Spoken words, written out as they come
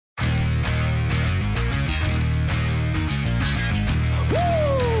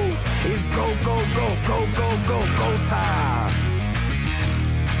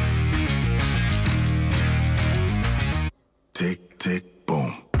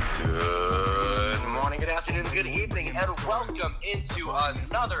and welcome into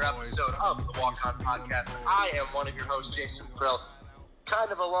another episode of the Walk On Podcast. I am one of your hosts, Jason Krill.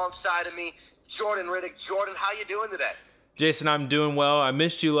 Kind of alongside of me, Jordan Riddick. Jordan, how you doing today? Jason, I'm doing well. I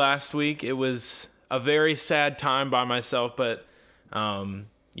missed you last week. It was a very sad time by myself, but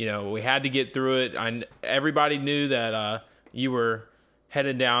we had to get through it. Everybody knew that you were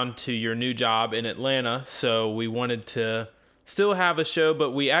headed down to your new job in Atlanta, so we wanted to still have a show,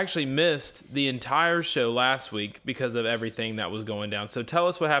 but we actually missed the entire show last week because of everything that was going down. So tell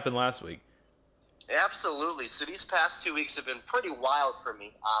us what happened last week. Absolutely. So these past 2 weeks have been pretty wild for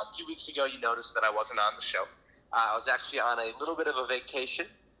me. 2 weeks ago, you noticed that I wasn't on the show. I was actually on a little bit of a vacation.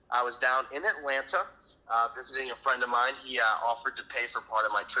 I was down in Atlanta visiting a friend of mine. He offered to pay for part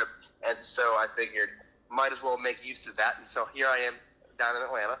of my trip, and so I figured might as well make use of that. And so here I am down in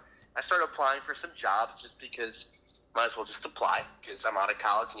Atlanta. I started applying for some jobs just because might as well just apply because I'm out of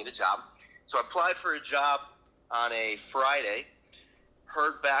college and need a job. So I applied for a job on a Friday,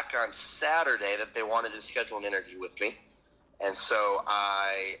 heard back on Saturday that they wanted to schedule an interview with me. And so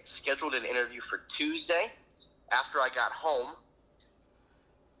I scheduled an interview for Tuesday. After I got home,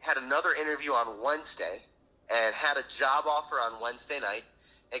 had another interview on Wednesday, and had a job offer on Wednesday night,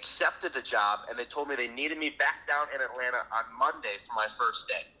 accepted the job, and they told me they needed me back down in Atlanta on Monday for my first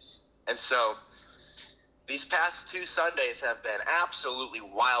day. And so these past 2 Sundays have been absolutely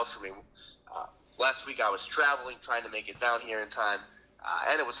wild for me. Last week I was traveling, trying to make it down here in time,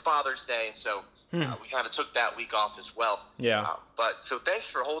 and it was Father's Day, and so we kind of took that week off as well. Yeah. But so thanks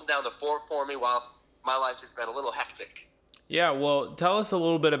for holding down the fort for me while my life has been a little hectic. Yeah, well, tell us a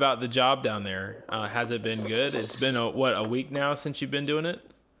little bit about the job down there. Has it been good? It's been, a week now since you've been doing it?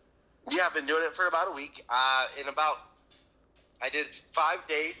 Yeah, I've been doing it for about a week. I did 5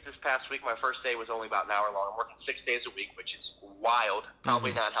 days this past week. My first day was only about an hour long. I'm working 6 days a week, which is wild.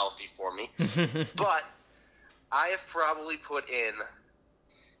 Probably not healthy for me. But I have probably put in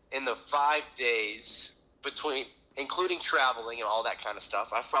the 5 days between, including traveling and all that kind of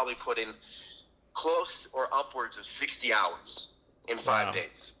stuff, I've probably put in close or upwards of 60 hours in 5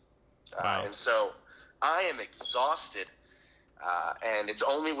 days. Wow. And so I am exhausted, and it's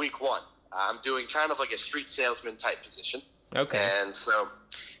only week 1. I'm doing kind of like a street salesman type position. Okay. And so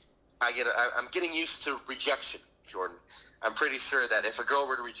I'm getting used to rejection, Jordan. I'm pretty sure that if a girl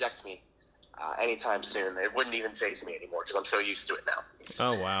were to reject me anytime soon, it wouldn't even faze me anymore because I'm so used to it now.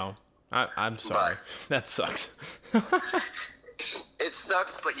 Oh, wow. I'm sorry. That sucks. It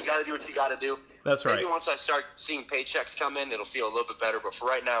sucks, but you got to do what you got to do. That's right. Maybe once I start seeing paychecks come in, it'll feel a little bit better. But for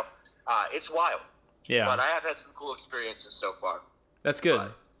right now, it's wild. Yeah. But I have had some cool experiences so far. That's good.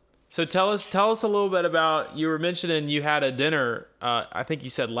 So tell us a little bit about, you were mentioning you had a dinner, I think you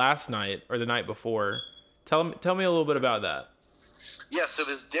said last night or the night before. Tell me a little bit about that. Yeah, so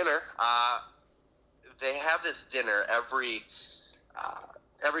this dinner, they have this dinner every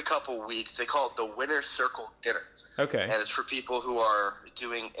couple weeks. They call it the Winner's Circle Dinner. Okay. And it's for people who are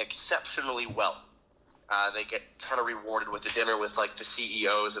doing exceptionally well. They get kind of rewarded with the dinner with like the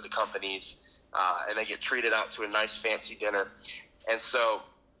CEOs of the companies, and they get treated out to a nice fancy dinner. And so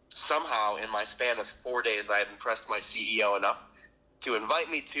somehow in my span of 4 days, I had impressed my CEO enough to invite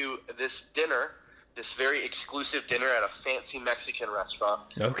me to this dinner, this very exclusive dinner at a fancy Mexican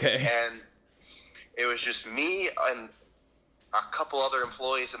restaurant. Okay. And it was just me and a couple other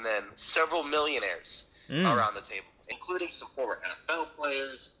employees and then several millionaires around the table, including some former NFL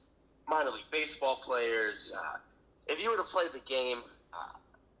players, minor league baseball players. If you were to play the game,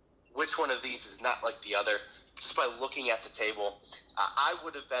 which one of these is not like the other, just by looking at the table, I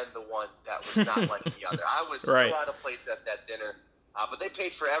would have been the one that was not like the other. I was right. So out of place at that dinner, but they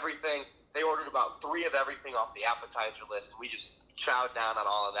paid for everything. They ordered about 3 of everything off the appetizer list, and we just chowed down on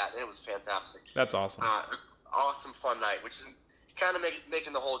all of that, and it was fantastic. That's awesome. Awesome, fun night, which is kind of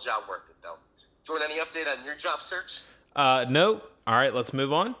making the whole job worth it, though. Jordan, any update on your job search? No. All right, let's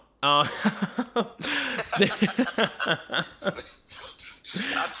move on. I'm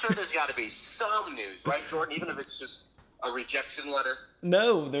sure there's got to be some news, right, Jordan? Even if it's just a rejection letter.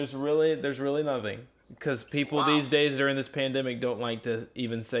 No, there's really nothing, because people these days during this pandemic don't like to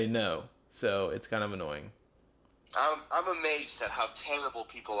even say no, so it's kind of annoying. I'm amazed at how terrible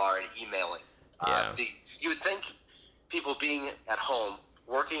people are at emailing. Yeah. You would think people being at home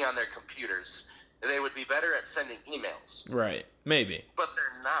working on their computers, they would be better at sending emails. Right. Maybe. But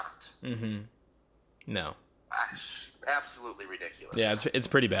they're not. Mm-hmm. No. Absolutely ridiculous. Yeah, it's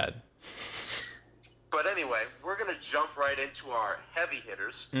pretty bad. But anyway, we're going to jump right into our heavy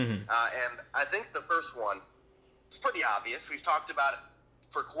hitters. Mm-hmm. And I think the first one, it's pretty obvious. We've talked about it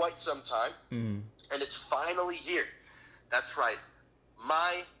for quite some time. Mm-hmm. And it's finally here. That's right.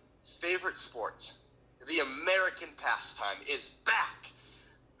 My favorite sport the American pastime is back.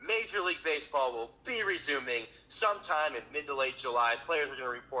 Major League Baseball will be resuming sometime in mid to late July. Players are going to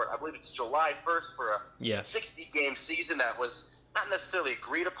report, I believe it's July 1st for a 60-game season that was not necessarily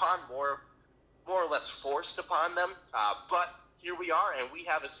agreed upon, more or less forced upon them. But here we are, and we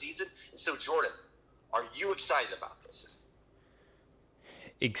have a season. So, Jordan, are you excited about this?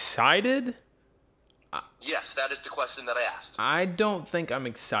 Excited? Yes, that is the question that I asked. I don't think I'm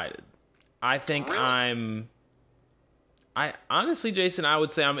excited. I think really? I honestly, Jason, I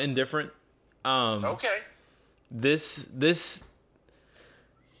would say I'm indifferent. Okay. This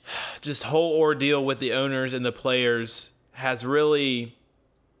just whole ordeal with the owners and the players has really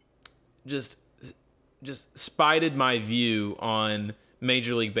just spited my view on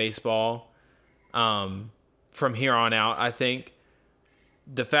Major League Baseball. From here on out, I think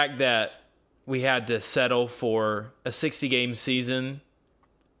the fact that we had to settle for a 60-game season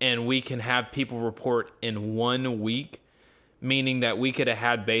and we can have people report in 1 week, meaning that we could have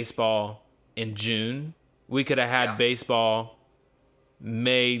had baseball in June. We could have had baseball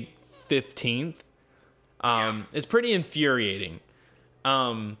May 15th. It's pretty infuriating.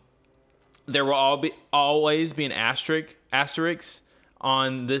 There will always be an asterisk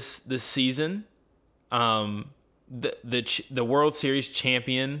on this season. The World Series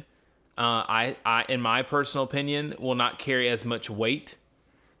champion, I in my personal opinion, will not carry as much weight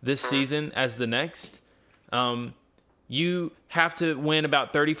this season as the next. You have to win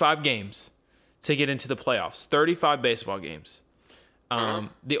about 35 games to get into the playoffs. 35 baseball games.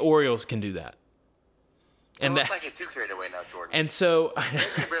 The Orioles can do that. And it looks like it too carried away now, Jordan. And so they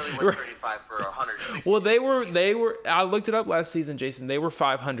can barely win 35 for 160. Well, they were. I looked it up last season, Jason. They were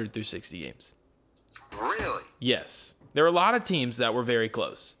 500 through 60 games. Really? Yes. There were a lot of teams that were very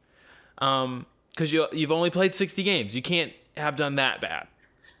close. Because you've only played 60 games. You can't have done that bad.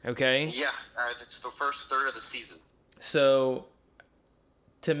 Okay? Yeah. It's the first third of the season. So,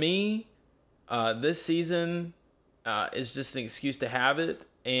 to me, this season is just an excuse to have it.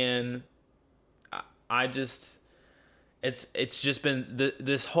 And it's just been,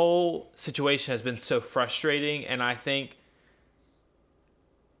 this whole situation has been so frustrating. And I think,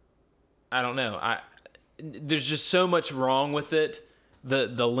 I don't know. There's just so much wrong with it.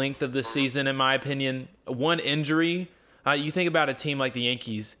 The length of the season, in my opinion. One injury. You think about a team like the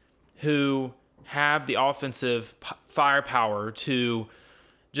Yankees, who have the offensive firepower to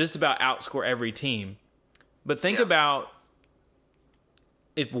just about outscore every team. But think about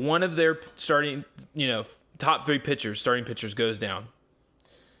if one of their starting, top 3 starting pitchers goes down.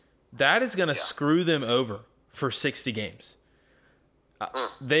 That is going to screw them over for 60 games.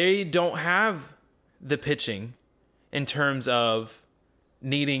 They don't have the pitching in terms of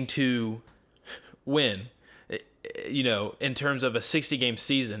needing to win, in terms of a 60-game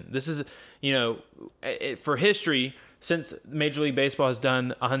season. This is, for history, since Major League Baseball has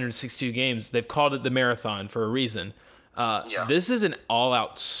done 162 games, they've called it the marathon for a reason. This is an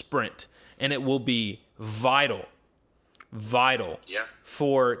all-out sprint, and it will be vital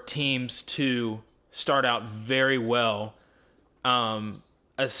for teams to start out very well,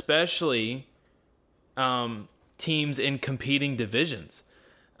 especially teams in competing divisions.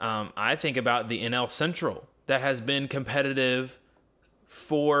 I think about the NL Central that has been competitive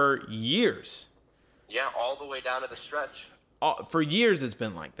for years. Yeah, all the way down to the stretch. For years it's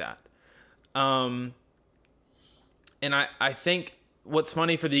been like that. And I think what's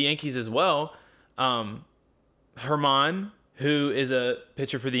funny for the Yankees as well, Herman, who is a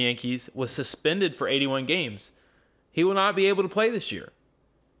pitcher for the Yankees, was suspended for 81 games. He will not be able to play this year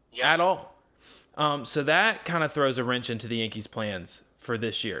at all. So that kind of throws a wrench into the Yankees' plans for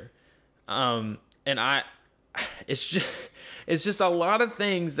this year. It's just a lot of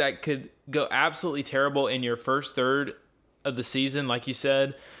things that could go absolutely terrible in your first third of the season, like you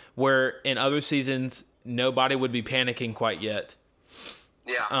said, where in other seasons nobody would be panicking quite yet.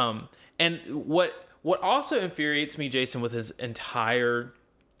 Yeah. And what also infuriates me, Jason, with his entire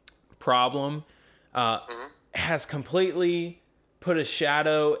problem, has completely put a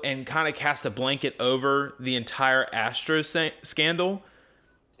shadow and kind of cast a blanket over the entire Astros scandal.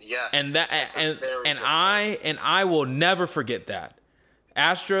 Yes. And I will never forget that.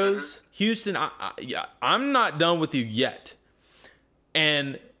 Astros, Houston, I'm not done with you yet.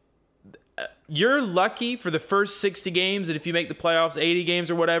 And you're lucky for the first 60 games, and if you make the playoffs, 80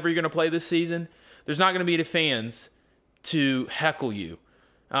 games or whatever you're going to play this season, there's not going to be the fans to heckle you.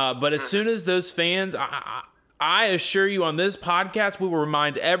 But as soon as those fans, I assure you on this podcast, we will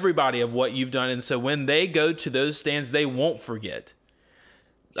remind everybody of what you've done. And so when they go to those stands, they won't forget.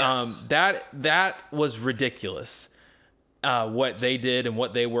 Yes. That was ridiculous, what they did and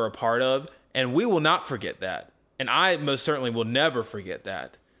what they were a part of. And we will not forget that. And I most certainly will never forget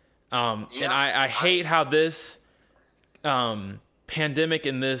that. And I hate how this pandemic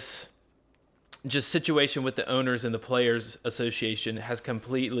and this just situation with the owners and the Players Association has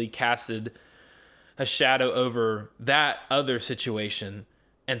completely casted a shadow over that other situation.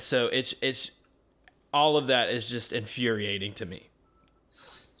 And so it's all of that is just infuriating to me.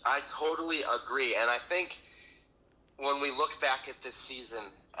 I totally agree. And I think when we look back at this season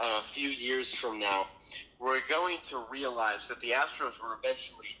a few years from now, we're going to realize that the Astros were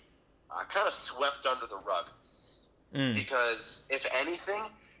eventually kind of swept under the rug. Because if anything,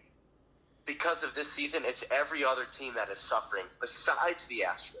 because of this season, it's every other team that is suffering besides the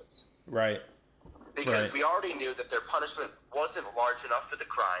Astros. Right. Because we already knew that their punishment wasn't large enough for the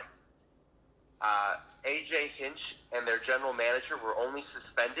crime. A.J. Hinch and their general manager were only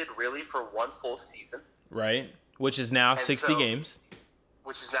suspended really for one full season. Right. Which is now 60 games.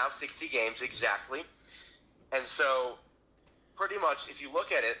 Which is now 60 games, exactly. And so, pretty much, if you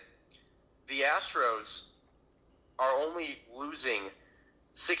look at it, the Astros are only losing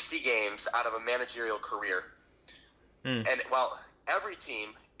 60 games out of a managerial career. And while every team,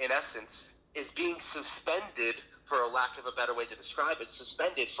 in essence, is being suspended, for a lack of a better way to describe it,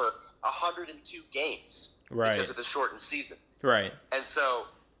 suspended for 102 games because of the shortened season. Right. And so,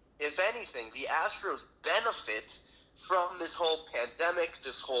 if anything, the Astros benefit from this whole pandemic,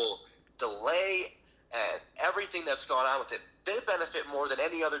 this whole delay, and everything that's gone on with it. They benefit more than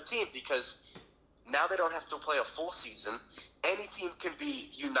any other team because now they don't have to play a full season. Any team can be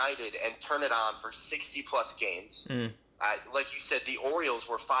united and turn it on for 60-plus games. Like you said, the Orioles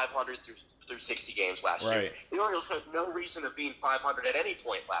were 500 through 60 games last year. The Orioles had no reason of being 500 at any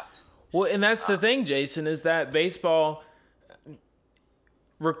point last season. Well, and that's the thing, Jason, is that baseball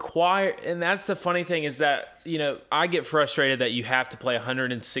and that's the funny thing is that, I get frustrated that you have to play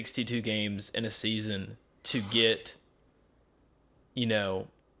 162 games in a season to get,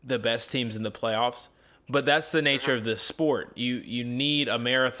 the best teams in the playoffs. But that's the nature of the sport. You need a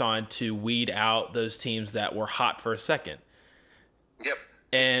marathon to weed out those teams that were hot for a second. Yep.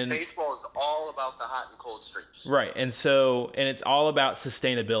 And baseball is all about the hot and cold streaks. Right. And it's all about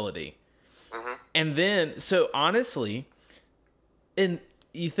sustainability. And then, so honestly, and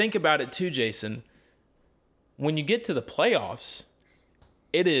you think about it too, Jason, when you get to the playoffs,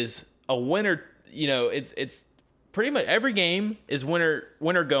 it is a winner, it's pretty much every game is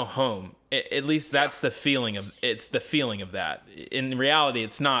winner go home. At least that's the feeling of that. In reality,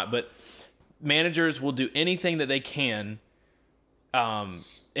 it's not, but managers will do anything that they can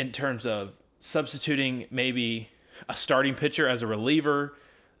in terms of substituting maybe a starting pitcher as a reliever,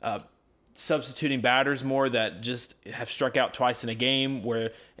 substituting batters more that just have struck out twice in a game,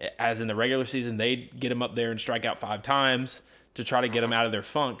 where as in the regular season, they get them up there and strike out 5 times to try to get them out of their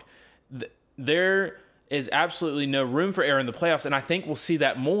funk. There is absolutely no room for error in the playoffs, and I think we'll see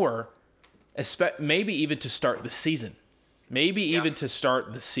that more, maybe even to start the season.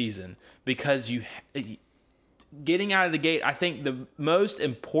 Because getting out of the gate, I think the most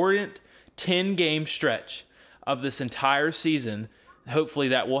important 10-game stretch of this entire season, hopefully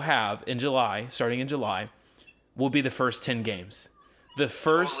that we'll have starting in July, will be the first 10 games. The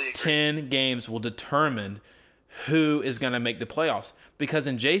first 10 games will determine who is going to make the playoffs. Because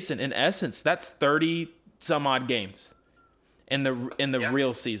in essence, that's 30 some odd games in the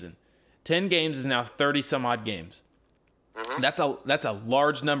real season. 10 games is now 30 some odd games. That's a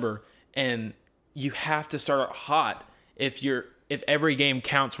large number, and you have to start out hot if every game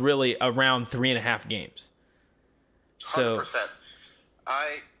counts really around 3.5 games. So 100%.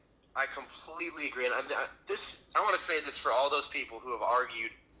 I completely agree, and I want to say this for all those people who have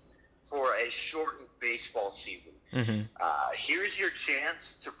argued for a shortened baseball season. Here's your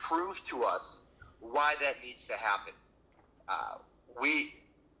chance to prove to us why that needs to happen.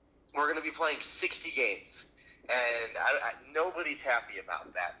 We're going to be playing 60 games, and nobody's happy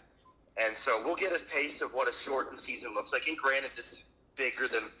about that. And so we'll get a taste of what a shortened season looks like. And granted, this is bigger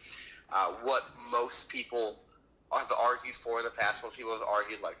than what most people have argued for in the past. Most people have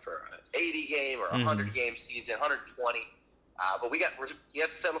argued like for an 80-game or 100-game season, 120. But you have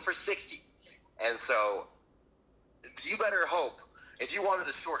to settle for 60. And so you better hope, if you wanted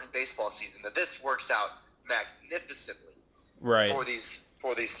a shortened baseball season, that this works out magnificently for these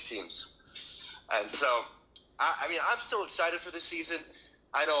teams. And so, I'm still excited for this season.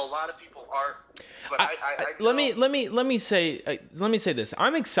 I know a lot of people aren't, but let me say this.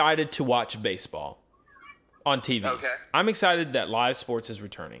 I'm excited to watch baseball on TV. Okay. I'm excited that live sports is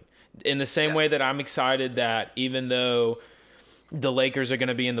returning. In the same way that I'm excited that even though the Lakers are going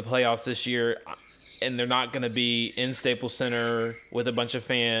to be in the playoffs this year, and they're not going to be in Staples Center with a bunch of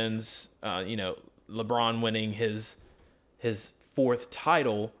fans. LeBron winning his fourth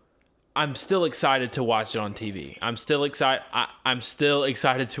title. I'm still excited to watch it on TV. I'm still excited. I'm still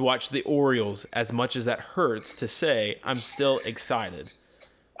excited to watch the Orioles. As much as that hurts to say, I'm still excited.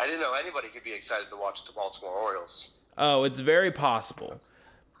 I didn't know anybody could be excited to watch the Baltimore Orioles. Oh, it's very possible.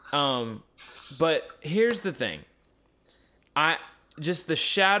 But here's the thing. Just the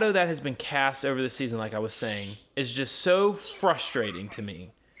shadow that has been cast over the season, like I was saying, is just so frustrating to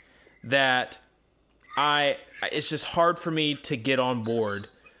me that it's just hard for me to get on board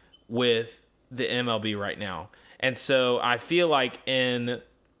with the MLB right now. And so I feel like in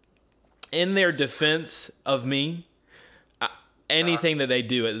their defense of me, anything that they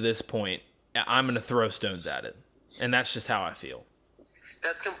do at this point, I'm going to throw stones at it. And that's just how I feel.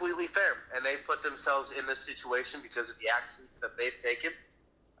 That's completely fair. And they've put themselves in this situation because of the actions that they've taken.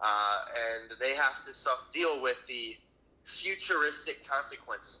 And they have to deal with the futuristic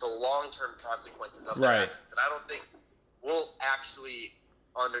consequences, the long-term consequences of their actions. And I don't think we'll actually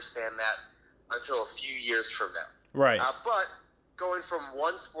understand that until a few years from now. Right. But going from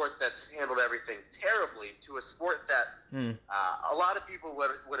one sport that's handled everything terribly to a sport that a lot of people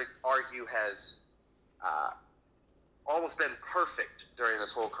would argue has almost been perfect during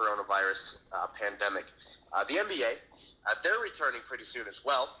this whole coronavirus pandemic. The NBA, they're returning pretty soon as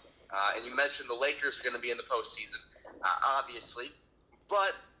well. And you mentioned the Lakers are going to be in the postseason, obviously.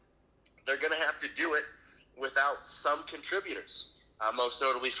 But they're going to have to do it without some contributors. Most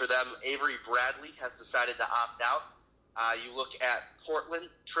notably for them, Avery Bradley has decided to opt out. You look at Portland,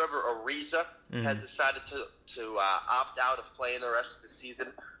 Trevor Ariza has decided to opt out of playing the rest of the season.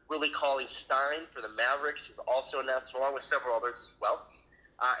 Willie Cauley-Stein for the Mavericks is also announced, along with several others as well.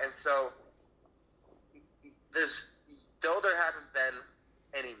 And so, though there haven't been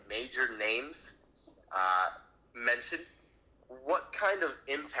any major names mentioned, what kind of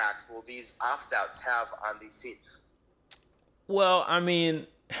impact will these opt-outs have on these teams? Well, I mean,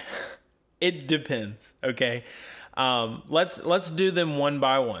 it depends, okay? Let's do them one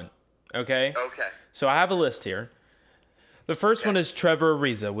by one, okay? Okay. So I have a list here. The first one is Trevor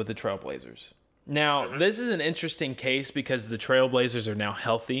Ariza with the Trailblazers. Now, this is an interesting case because the Trailblazers are now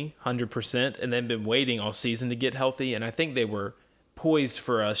healthy, 100%, and they've been waiting all season to get healthy, and I think they were poised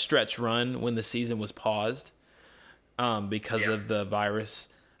for a stretch run when the season was paused because of the virus.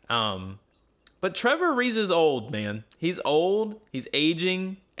 But Trevor Ariza's old, man. He's old. He's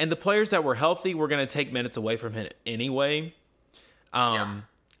aging. And the players that were healthy were going to take minutes away from him anyway.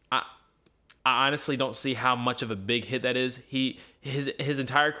 I honestly don't see how much of a big hit that is. His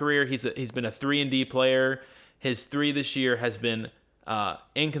entire career, he's been a 3-and-D player. His 3 this year has been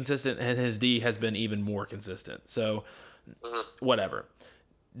inconsistent, and his D has been even more consistent. So, whatever.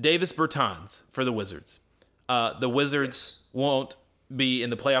 Davis Bertans for the Wizards. The Wizards won't be in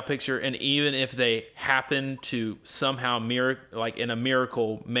the playoff picture, and even if they happen to somehow in a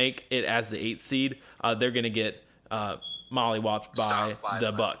miracle make it as the 8th seed, they're going to get mollywopped by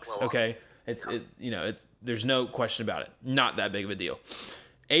the Bucks. Okay, there's no question about it. Not that big of a deal.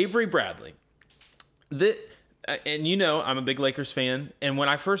 Avery Bradley, and I'm a big Lakers fan, and when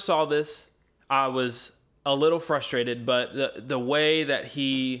I first saw this, I was a little frustrated, but the way that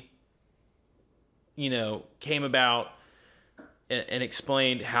he, came about and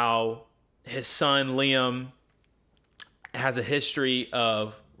explained how his son Liam has a history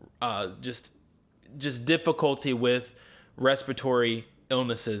of just difficulty with respiratory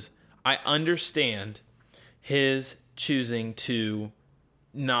illnesses. I understand his choosing to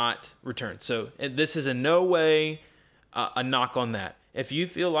not return. So this is in no way a knock on that. If you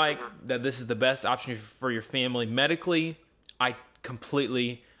feel like that this is the best option for your family medically, I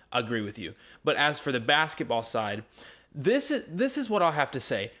completely agree with you. But as for the basketball side, this is what I'll have to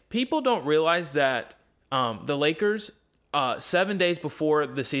say. People don't realize that the Lakers, 7 days before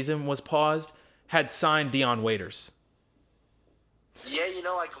the season was paused, had signed Dion Waiters. Yeah,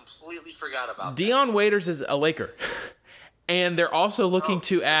 I completely forgot about Dion Waiters is a Laker. And they're also looking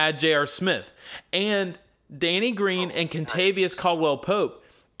to add J.R. Smith. And Danny Green and Kentavious Caldwell-Pope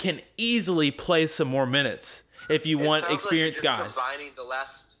can easily play some more minutes if you want experienced guys. Combining the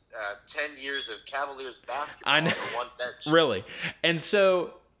last 10 years of Cavaliers basketball on one bench. Really. And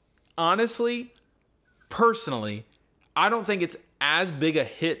so, honestly, personally, I don't think it's as big a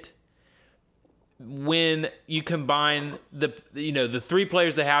hit when you combine the 3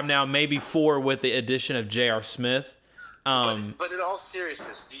 players they have now, maybe 4 with the addition of J.R. Smith. But in all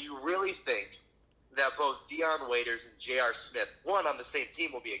seriousness, do you really think that both Dion Waiters and J.R. Smith, 1, on the same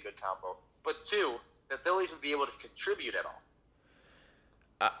team will be a good combo, but 2, that they'll even be able to contribute at all?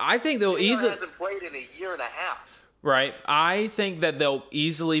 I think they'll JR hasn't played in a year and a half. Right. I think that they'll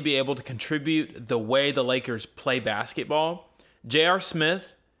easily be able to contribute the way the Lakers play basketball. J.R.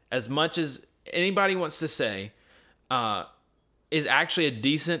 Smith, as much as anybody wants to say, is actually a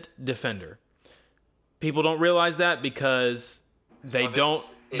decent defender. People don't realize that because they don't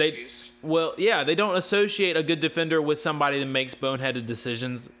associate a good defender with somebody that makes boneheaded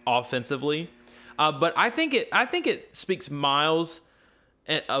decisions offensively. But I think it speaks miles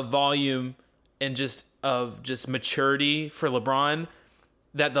of volume and just maturity for LeBron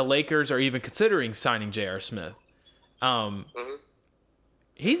that the Lakers are even considering signing J.R. Smith.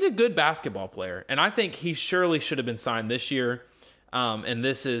 He's a good basketball player, and I think he surely should have been signed this year. And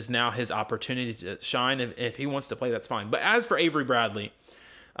this is now his opportunity to shine. If he wants to play, that's fine. But as for Avery Bradley,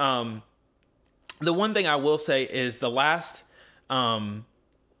 the one thing I will say is the last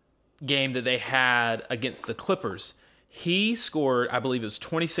game that they had against the Clippers, he scored, I believe it was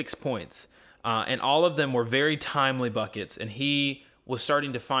 26 points. And all of them were very timely buckets. And he was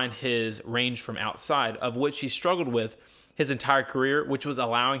starting to find his range from outside, of which he struggled with his entire career, which was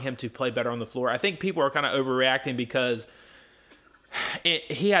allowing him to play better on the floor. I think people are kind of overreacting because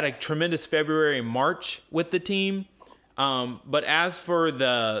he had a tremendous February and March with the team. But as for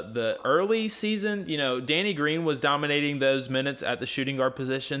the early season, Danny Green was dominating those minutes at the shooting guard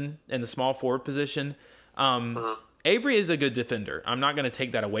position and the small forward position. Avery is a good defender. I'm not going to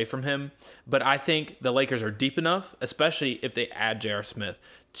take that away from him. But I think the Lakers are deep enough, especially if they add J.R. Smith,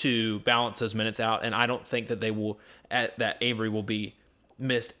 to balance those minutes out. And I don't think that that Avery will be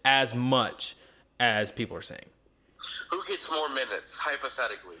missed as much as people are saying. Who gets more minutes,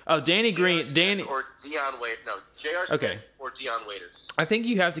 hypothetically? Oh, Danny Green. Or Dion Waiters. No, J.R. Smith or Dion Waiters. I think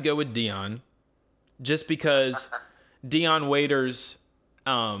you have to go with Dion, just because Dion Waiters,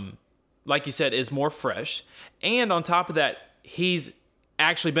 like you said, is more fresh. And on top of that, he's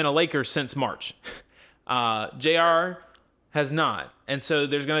actually been a Laker since March. JR has not. And so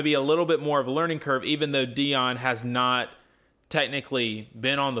there's going to be a little bit more of a learning curve, even though Dion has not technically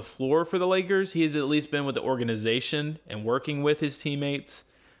been on the floor for the Lakers. He's at least been with the organization and working with his teammates.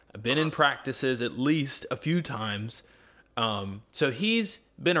 Been in practices at least a few times. So he's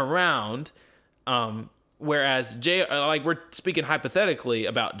been around. Whereas we're speaking hypothetically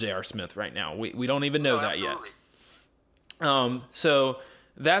about J.R. Smith right now. We don't even know that yet. So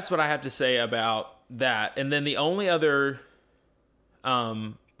that's what I have to say about that. And then the only other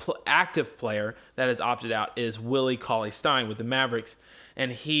active player that has opted out is Willie Cauley-Stein with the Mavericks.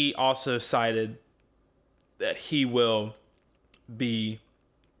 And he also cited that he will be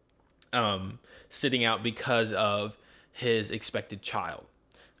sitting out because of his expected child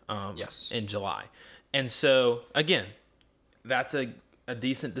in July. And so, again, that's a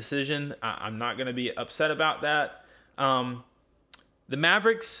decent decision. I'm not going to be upset about that. The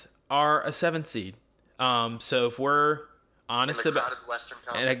Mavericks are a 7 seed. So if we're honest about a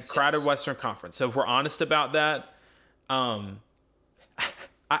crowded Western Conference. So if we're honest about that, I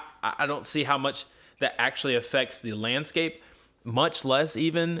don't see how much that actually affects the landscape. Much less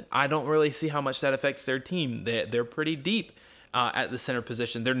even, I don't really see how much that affects their team. They're pretty deep at the center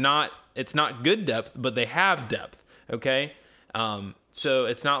position. It's not good depth, but they have depth, okay? So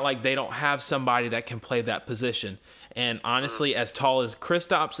it's not like they don't have somebody that can play that position. And honestly, as tall as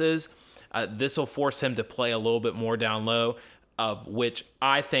Kristaps is, this will force him to play a little bit more down low, of which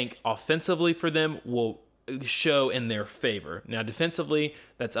I think offensively for them will show in their favor. Now, defensively,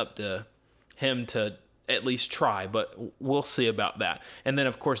 that's up to him to at least try, but we'll see about that. And then,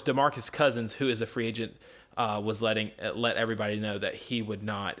 of course, DeMarcus Cousins, who is a free agent, was let everybody know that he would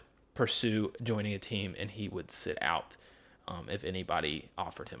not pursue joining a team and he would sit out if anybody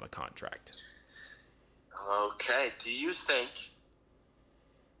offered him a contract. Okay. Do you think,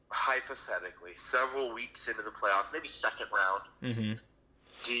 hypothetically, several weeks into the playoffs, maybe second round,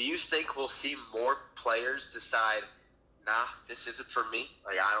 do you think we'll see more players decide, nah, this isn't for me?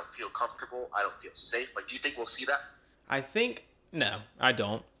 Like, I don't feel comfortable. I don't feel safe. Like, do you think we'll see that? No, I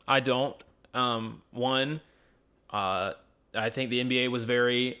don't. I think the NBA was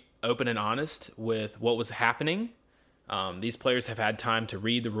very open and honest with what was happening. These players have had time to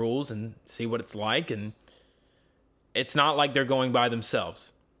read the rules and see what it's like, and it's not like they're going by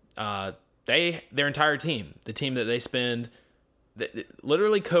themselves. Their entire team, the team that they spend,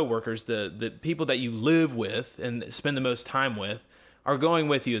 literally coworkers, the people that you live with and spend the most time with, are going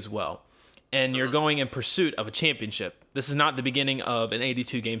with you as well. And you're going in pursuit of a championship. This is not the beginning of an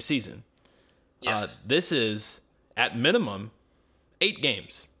 82-game season. Yes. This is, at minimum, 8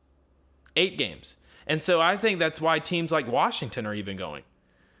 games. 8 games. And so I think that's why teams like Washington are even going.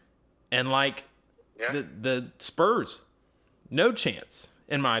 And the Spurs, no chance.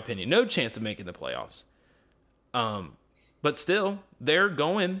 in my opinion. No chance of making the playoffs. But still, they're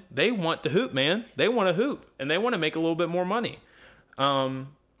going. They want to hoop, man. They want to hoop, and they want to make a little bit more money. And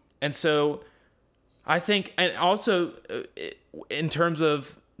so I think, and also in terms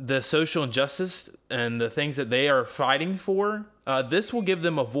of the social injustice and the things that they are fighting for, this will give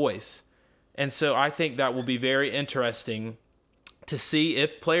them a voice. And so I think that will be very interesting to see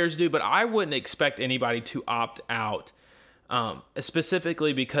if players do. But I wouldn't expect anybody to opt out,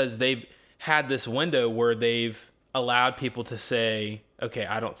 specifically because they've had this window where they've allowed people to say, okay,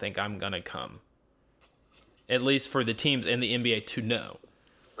 I don't think I'm going to come. At least for the teams in the NBA to know.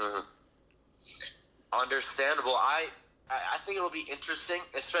 Mm-hmm. Understandable. I think it'll be interesting,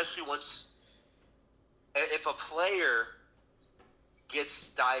 especially if a player gets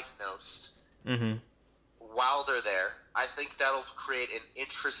diagnosed while they're there. I think that'll create an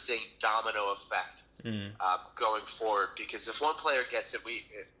interesting domino effect going forward. Because if one player gets it,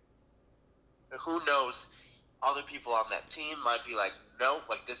 who knows? Other people on that team might be like, no,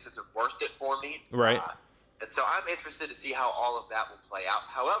 like this isn't worth it for me. Right. And so I'm interested to see how all of that will play out.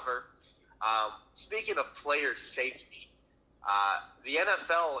 However, speaking of player safety, the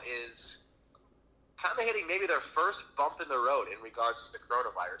NFL is kind of hitting maybe their first bump in the road in regards to the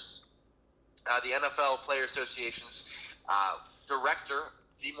coronavirus. The NFL Player Association's director,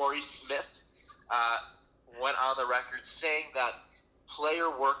 DeMaurice Smith, went on the record saying that player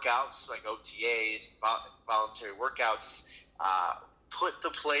workouts, like OTAs, voluntary workouts, put the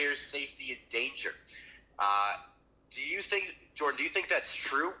player's safety in danger. Do you think, Jordan, that's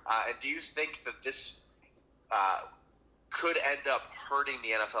true? And do you think that this could end up hurting the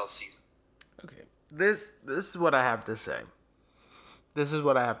NFL season? Okay. This is what I have to say. This is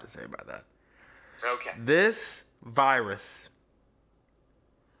what I have to say about that. Okay. This virus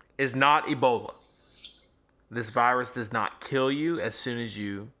is not Ebola. This virus does not kill you as soon as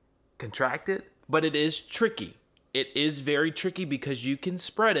you contract it, but it is tricky. It is very tricky because you can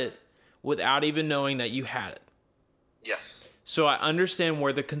spread it without even knowing that you had it. Yes. So I understand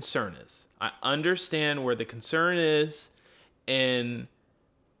where the concern is. I understand where the concern is in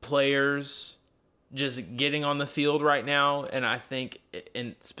players just getting on the field right now. And I think,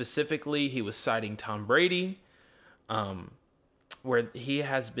 and specifically, he was citing Tom Brady, where he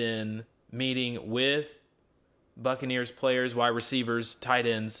has been meeting with Buccaneers players, wide receivers, tight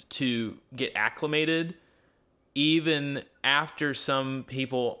ends to get acclimated, even after some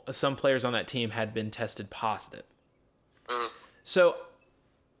players on that team had been tested positive. So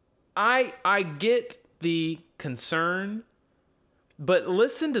I get the concern, but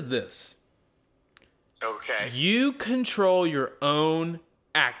listen to this. Okay. You control your own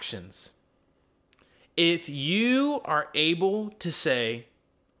actions. If you are able to say,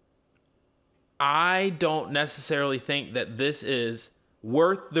 I don't necessarily think that this is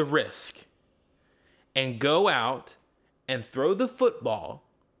worth the risk, and go out and throw the football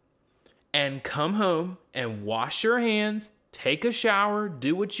and come home and wash your hands, take a shower,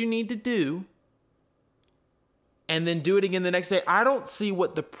 do what you need to do, and then do it again the next day, I don't see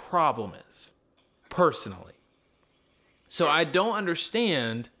what the problem is, personally. So I don't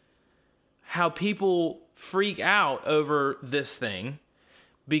understand how people freak out over this thing,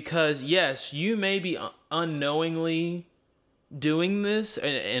 because yes, you may be unknowingly doing this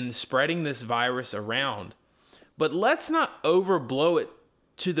and spreading this virus around, but let's not overblow it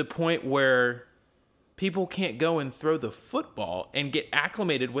to the point where people can't go and throw the football and get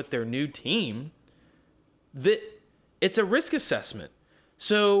acclimated with their new team. It's a risk assessment.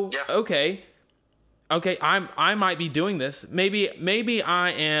 So, yeah. Okay, I might be doing this. Maybe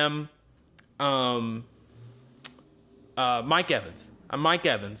I am Mike Evans. I'm Mike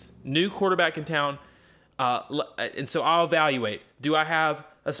Evans, new quarterback in town. And so I'll evaluate. Do I have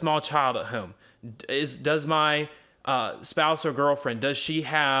a small child at home? Does my spouse or girlfriend, does she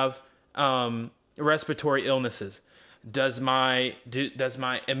have respiratory illnesses? Does my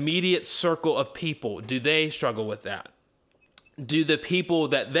immediate circle of people, do they struggle with that? Do the people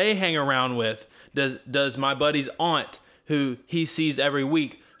that they hang around with, does my buddy's aunt, who he sees every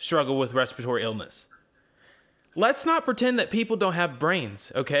week, struggle with respiratory illness? Let's not pretend that people don't have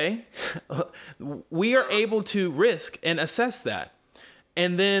brains, okay? We are able to risk and assess that.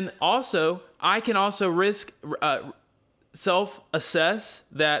 And then also, I can also risk self-assess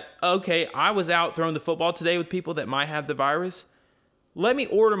that, okay, I was out throwing the football today with people that might have the virus. Let me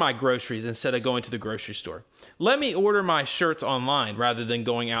order my groceries instead of going to the grocery store. Let me order my shirts online rather than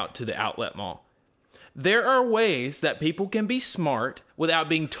going out to the outlet mall. There are ways that people can be smart without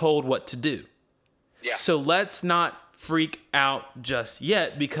being told what to do. Yeah. So let's not freak out just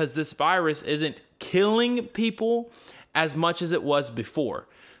yet, because this virus isn't killing people as much as it was before.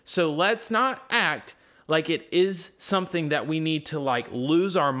 So let's not act like it is something that we need to like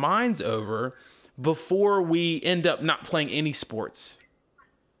lose our minds over before we end up not playing any sports.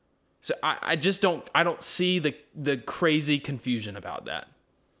 So I don't see the crazy confusion about that.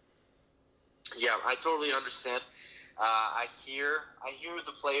 Yeah, I totally understand. I hear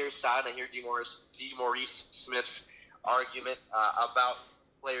the players' side. I hear DeMaurice Smith's argument about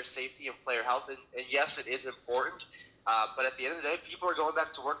player safety and player health, and yes, it is important. But at the end of the day, people are going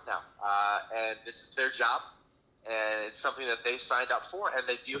back to work now, and this is their job, and it's something that they've signed up for, and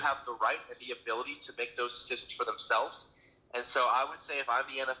they do have the right and the ability to make those decisions for themselves. And so I would say if I'm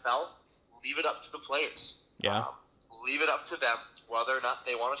the NFL, leave it up to the players. Yeah. Leave it up to them whether or not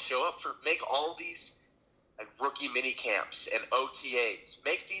they want to show up for. Make all these like rookie mini camps and OTAs.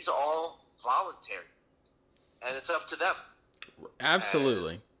 Make these all voluntary, and it's up to them.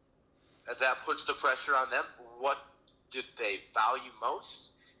 Absolutely. And that puts the pressure on them. What did they value most?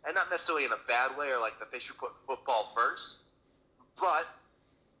 And not necessarily in a bad way or like that they should put football first, but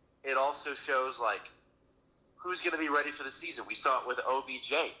it also shows like who's going to be ready for the season. We saw it with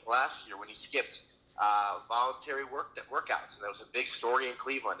OBJ last year when he skipped voluntary workouts, and that was a big story in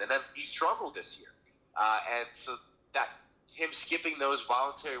Cleveland. And then he struggled this year, and so that him skipping those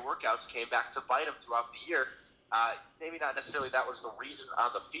voluntary workouts came back to bite him throughout the year. Maybe not necessarily that was the reason on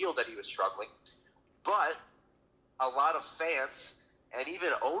the field that he was struggling, but a lot of fans and even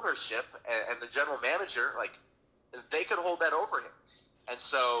ownership and the general manager, like, they could hold that over him. And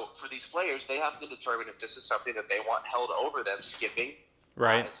so for these players, they have to determine if this is something that they want held over them skipping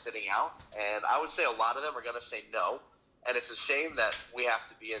right. And sitting out. And I would say a lot of them are going to say no. And it's a shame that we have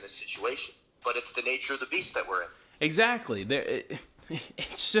to be in this situation. But it's the nature of the beast that we're in. Exactly.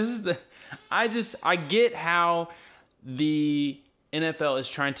 It's just that I get how the NFL is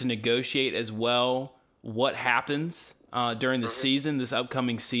trying to negotiate as well what happens during the season, this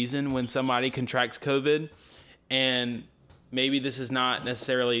upcoming season, when somebody contracts COVID. And maybe this is not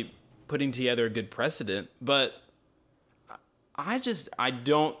necessarily putting together a good precedent, but I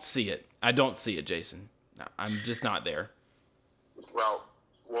don't see it. I don't see it, Jason. I'm just not there. Well,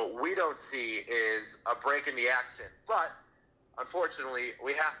 what we don't see is a break in the action, but unfortunately,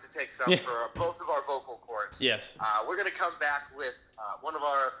 we have to take some for both of our vocal cords. Yes. We're going to come back with one of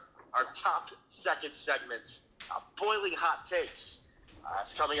our top second segments, Boiling Hot Takes.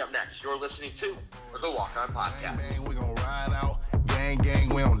 It's coming up next. You're listening to the Walk On Podcast. We gon' ride out. Gang,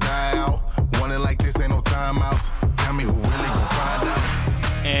 we don't die out. Want it like this, ain't no timeouts. Tell me who really gon' find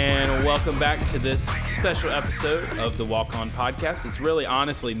out. And welcome back to this special episode of the Walk On Podcast. It's really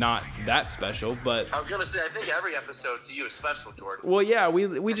honestly not that special, but I was going to say, I think every episode to you is special, Jordan. well, yeah,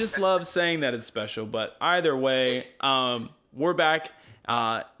 we just love saying that it's special, but either way, we're back.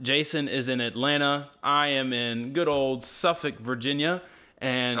 Jason is in Atlanta. I am in good old Suffolk, Virginia.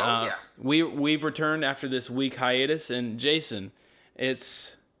 And we've returned after this week hiatus. And Jason,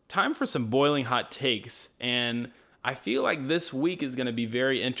 it's time for some boiling hot takes. And I feel like this week is going to be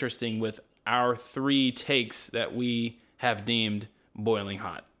very interesting with our 3 takes that we have deemed boiling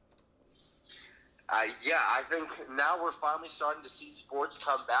hot. I think now we're finally starting to see sports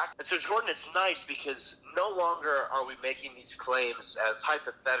come back. And so, Jordan, it's nice because no longer are we making these claims as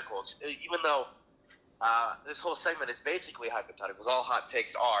hypotheticals, even though this whole segment is basically hypotheticals. All hot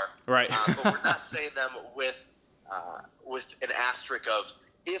takes are. Right. But we're not saying them with an asterisk of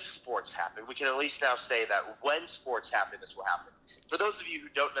if sports happen. We can at least now say that when sports happen, this will happen. For those of you who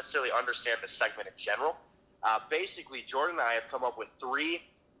don't necessarily understand the segment in general, basically, Jordan and I have come up with 3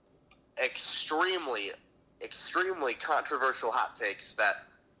 extremely controversial hot takes that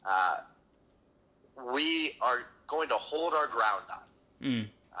we are going to hold our ground on.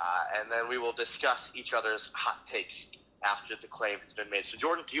 And then we will discuss each other's hot takes after the claim has been made. So,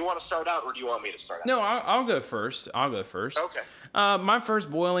 Jordan, do you want to start out, or do you want me to start out? No, I'll go first. Okay. My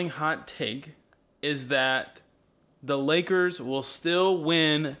first boiling hot take is that the Lakers will still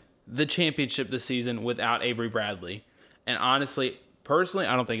win the championship this season without Avery Bradley. And honestly, personally,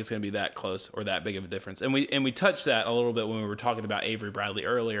 I don't think it's going to be that close or that big of a difference. And we touched that a little bit when we were talking about Avery Bradley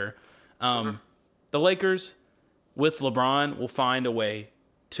earlier. The Lakers, with LeBron, will find a way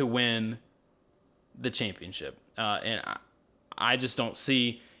to win the championship. And I just don't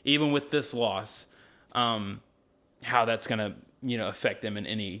see, even with this loss, how that's going to affect them in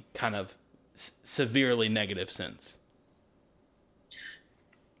any kind of severely negative sense.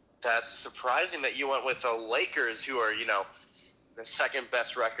 That's surprising that you went with the Lakers, who are, the second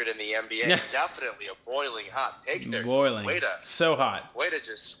best record in the NBA. Definitely a boiling hot take there. Boiling. So hot. Way to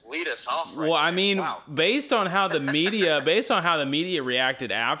just lead us off right Well, I there. mean, Wow. based on how the media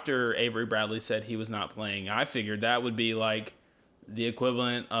reacted after Avery Bradley said he was not playing, I figured that would be like the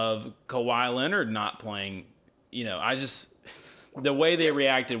equivalent of Kawhi Leonard not playing. You know, the way they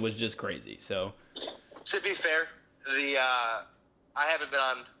reacted was just crazy. So, to be fair, I haven't been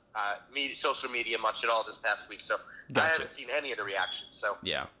on social media much at all this past week, so Gotcha. I haven't seen any of the reactions. So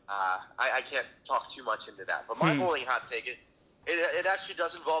yeah, I can't talk too much into that. But my bowling hot take, it actually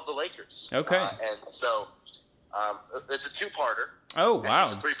does involve the Lakers. Okay. And so it's a two-parter. Oh, wow.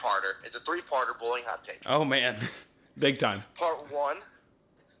 It's a three-parter. It's a three-parter bowling hot take. Oh, man. Big time. Part one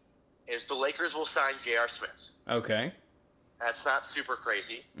is the Lakers will sign J.R. Smith. Okay. That's not super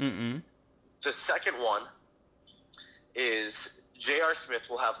crazy. Mm-mm. The second one is J.R. Smith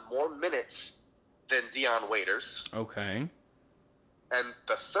will have more minutes than Dion Waiters. Okay. And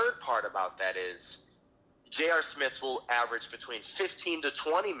the third part about that is J.R. Smith will average between 15 to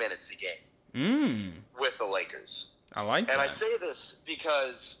 20 minutes a game with the Lakers. I like that. And I say this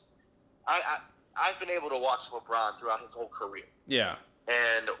because I've been able to watch LeBron throughout his whole career. Yeah.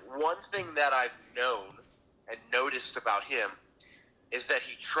 And one thing that I've known and noticed about him is that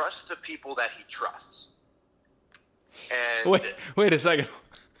he trusts the people that he trusts. And wait a second.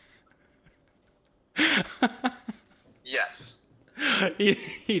 yes.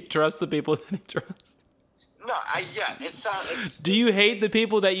 He trusts the people that he trusts. No, it's Do you hate the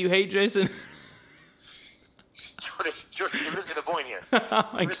people that you hate, Jason? Jordan, you're missing the point here.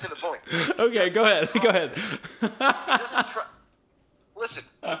 You're missing the point. Okay, go ahead. Go ahead. Listen,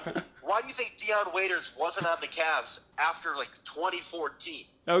 why do you think Dion Waiters wasn't on the Cavs after, 2014?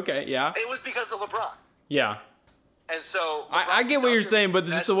 Okay, yeah. It was because of LeBron. Yeah. And so... I get what you're saying, but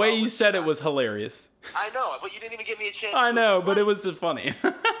just the way you said it was hilarious. I know, but you didn't even give me a chance. I know, but it was just funny.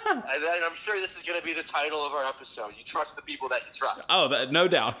 And I'm sure this is going to be the title of our episode. You trust the people that you trust. Oh, no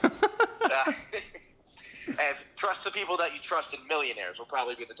doubt. And trust the people that you trust in Millionares will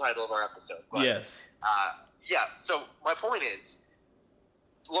probably be the title of our episode. But, yes. Yeah, so my point is,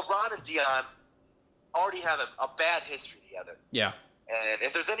 LeBron and Dion already have a bad history together. Yeah. And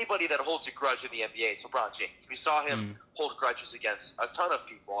if there's anybody that holds a grudge in the NBA, it's LeBron James. We saw him hold grudges against a ton of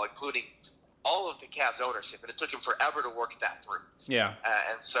people, including all of the Cavs ownership, and it took him forever to work that through. Yeah.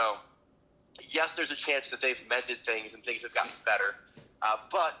 And so, yes, there's a chance that they've mended things and things have gotten better.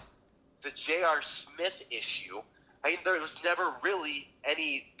 But the J.R. Smith issue, there was never really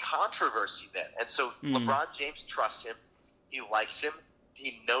any controversy there. And so LeBron James trusts him. He likes him.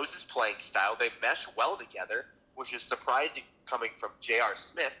 He knows his playing style. They mesh well together, which is surprising coming from J.R.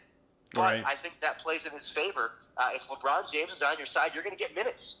 Smith. But right. I think that plays in his favor. If LeBron James is on your side, you're going to get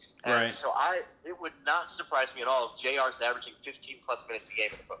minutes. And right. so it would not surprise me at all if JR's averaging 15-plus minutes a game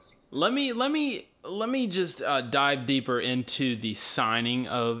in the postseason. Let me just dive deeper into the signing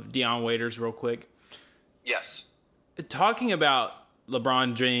of Dion Waiters real quick. Yes. Talking about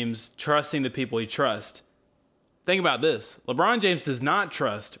LeBron James trusting the people he trusts, think about this. LeBron James does not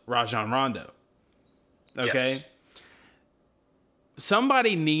trust Rajon Rondo. Okay? Yes.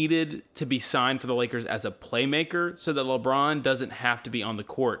 Somebody needed to be signed for the Lakers as a playmaker so that LeBron doesn't have to be on the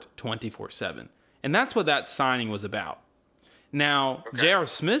court 24/7. And that's what that signing was about. Now, J.R.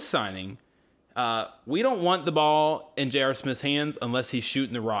 Smith's signing, we don't want the ball in J.R. Smith's hands unless he's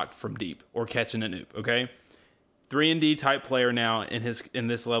shooting the rock from deep or catching an oop, okay? 3-and-D type player now in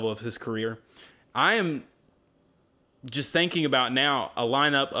this level of his career. I am just thinking about now a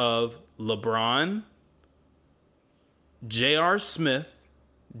lineup of LeBron, J.R. Smith,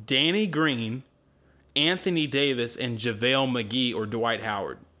 Danny Green, Anthony Davis, and JaVale McGee or Dwight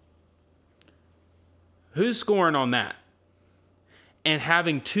Howard. Who's scoring on that? And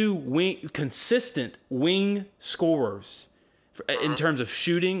having two consistent wing scorers in terms of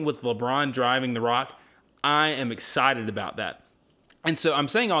shooting with LeBron driving the rock, I am excited about that. And so I'm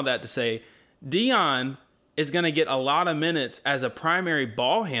saying all that to say Dion is going to get a lot of minutes as a primary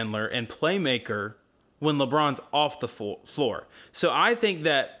ball handler and playmaker when LeBron's off the floor. So I think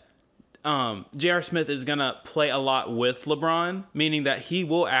that J.R. Smith is going to play a lot with LeBron, meaning that he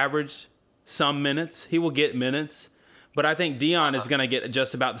will average some minutes. He will get minutes. But I think Dion is going to get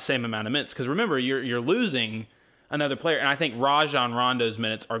just about the same amount of minutes. Because remember, you're losing another player. And I think Rajon Rondo's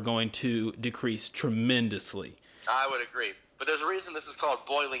minutes are going to decrease tremendously. I would agree. But there's a reason this is called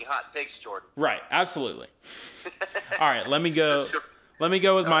Boiling Hot Takes, Jordan. Right. Absolutely. All right. Let me go. Let me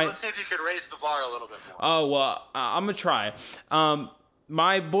go with my... Let's see if you can raise the bar a little bit more. Oh, well, I'm going to try.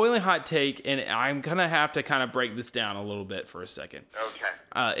 My boiling hot take, and I'm going to have to kind of break this down a little bit for a second.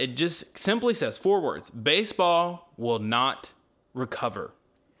 Okay. It just simply says 4 words. Baseball will not recover.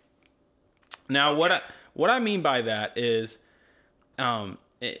 Now, what I mean by that is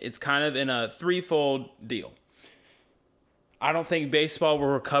it's kind of in a threefold deal. I don't think baseball will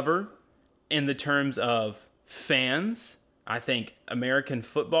recover in the terms of fans. I think American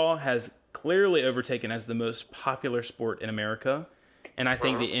football has clearly overtaken as the most popular sport in America. And I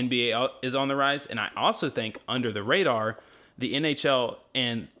think the NBA is on the rise. And I also think under the radar, the NHL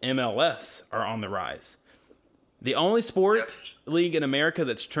and MLS are on the rise. The only sports league in America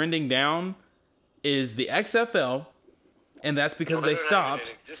that's trending down is the XFL, and that's because they stopped. Not even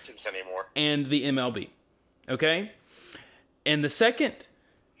in existence anymore. And the MLB. Okay? And the second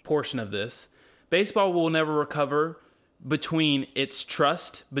portion of this, baseball will never recover between its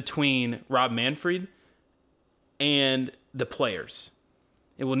trust between Rob Manfred and the players.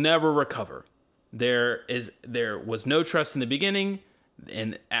 It will never recover. There was no trust in the beginning,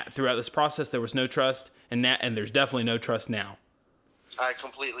 and throughout this process there was no trust, and there's definitely no trust now. I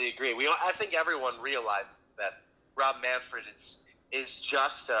completely agree. I think everyone realizes that Rob Manfred is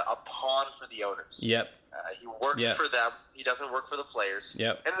just a pawn for the owners. Yep. He works for them. He doesn't work for the players.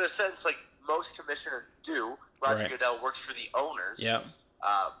 Yep. And in a sense, like most commissioners do, Roger Goodell works for the owners. Yep.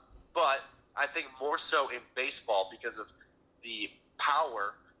 But I think more so in baseball because of the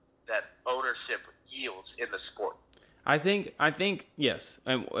power that ownership yields in the sport. I think yes,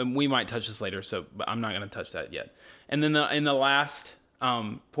 and we might touch this later. But I'm not going to touch that yet. And then in the last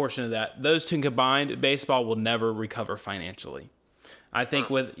portion of that, those two combined, baseball will never recover financially. I think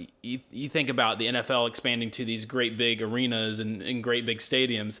with you think about the NFL expanding to these great big arenas and great big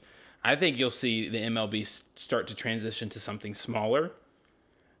stadiums, I think you'll see the MLB start to transition to something smaller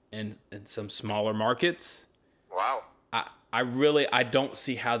and some smaller markets. Wow. I don't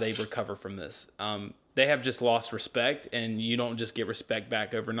see how they recover from this. They have just lost respect, and you don't just get respect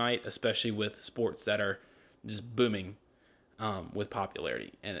back overnight, especially with sports that are just booming with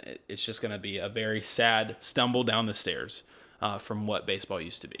popularity. And it's just going to be a very sad stumble down the stairs from what baseball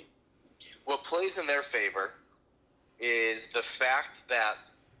used to be. What plays in their favor is the fact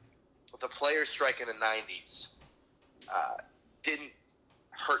that the players' strike in the 90s didn't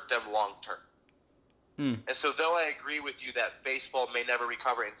hurt them long term. And so though I agree with you that baseball may never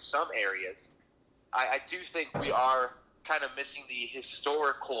recover in some areas, I do think we are kind of missing the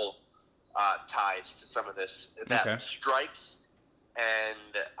historical ties to some of this. That strikes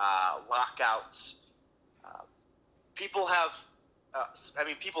and lockouts, people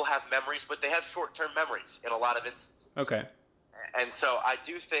have memories, but they have short-term memories in a lot of instances. Okay. And so I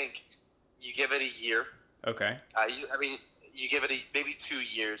do think you give it a year. Okay. You give it maybe 2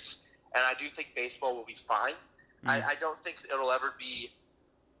 years, and I do think baseball will be fine. I don't think it'll ever be –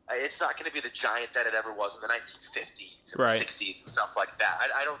 it's not going to be the giant that it ever was in the 1950s and the 60s and stuff like that.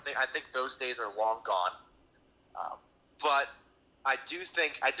 I think those days are long gone. But I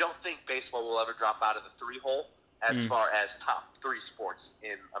don't think baseball will ever drop out of the three-hole as far as top three sports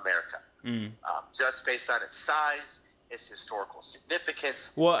in America. Just based on its size, its historical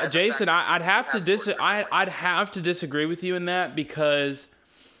significance. Well, Jason, I'd have to disagree with you in that, because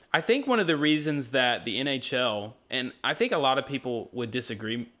I think one of the reasons that the NHL, and I think a lot of people would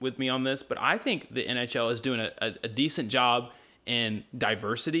disagree with me on this, but I think the NHL is doing a decent job in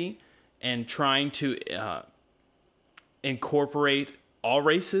diversity and trying to incorporate all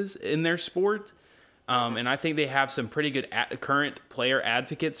races in their sport. And I think they have some pretty good current player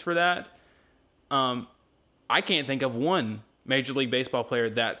advocates for that. I can't think of one Major League Baseball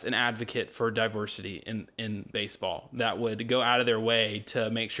player that's an advocate for diversity in baseball that would go out of their way to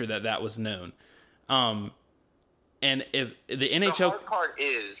make sure that was known. And if the NHL, the hard part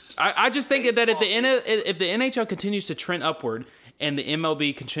is, I just think that if the NHL continues to trend upward and the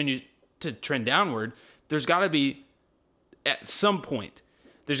MLB continues to trend downward, there's got to be, at some point,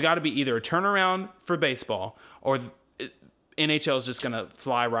 there's got to be either a turnaround for baseball or NHL is just going to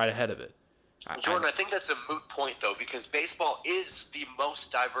fly right ahead of it. Jordan, I think that's a moot point, though, because baseball is the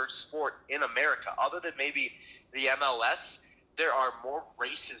most diverse sport in America. Other than maybe the MLS, there are more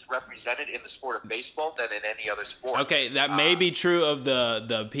races represented in the sport of baseball than in any other sport. Okay, that may be true of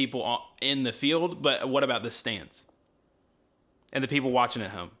the people in the field, but what about the stands and the people watching at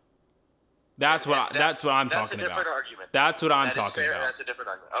home? That's what I'm talking about. That's a different argument. That's what I'm talking about. That's a different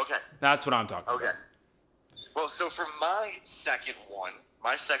argument. Okay. That's what I'm talking about. Okay. Well, so for my second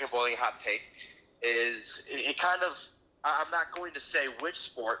boiling hot take is it kind of, I'm not going to say which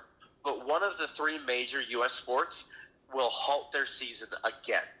sport, but one of the three major U.S. sports will halt their season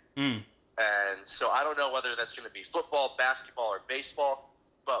again. And so I don't know whether that's going to be football, basketball, or baseball,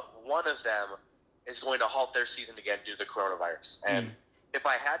 but one of them is going to halt their season again due to the coronavirus. And if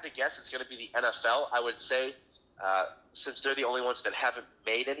I had to guess, it's going to be the NFL. I would say since they're the only ones that haven't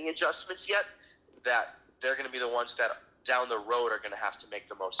made any adjustments yet, that they're going to be the ones that down the road are going to have to make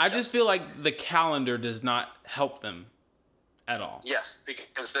the most. I just feel like the calendar does not help them at all. Yes,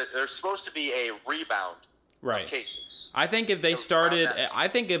 because there's supposed to be a rebound of cases. I think if they started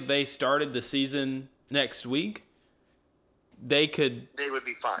the season next week, they would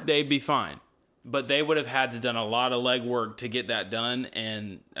be fine. They'd be fine. But they would have had to done a lot of legwork to get that done,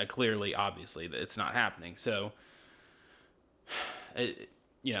 and clearly, obviously, it's not happening. So, it's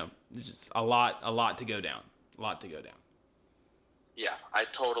just a lot to go down. A lot to go down. Yeah, I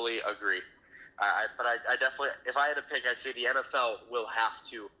totally agree. But I definitely, if I had to pick, I'd say the NFL will have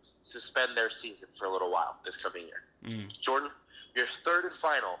to suspend their season for a little while this coming year. Jordan, your third and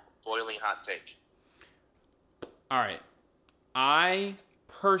final boiling hot take. All right. I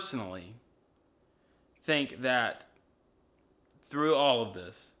personally think that through all of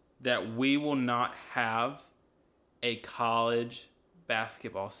this, that we will not have a college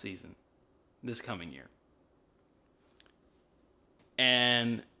basketball season this coming year.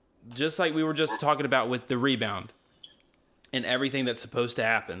 And just like we were just talking about with the rebound and everything that's supposed to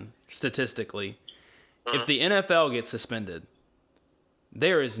happen statistically, if the NFL gets suspended,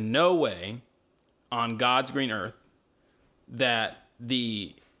 there is no way on God's green earth that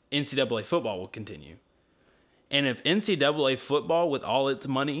the NCAA football will continue. And if NCAA football with all its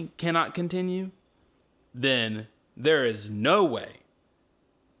money cannot continue, then there is no way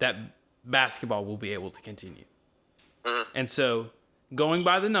that basketball will be able to continue. And so, going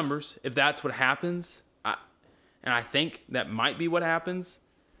by the numbers, if that's what happens, and I think that might be what happens,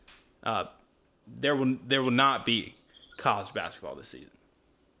 there will not be college basketball this season.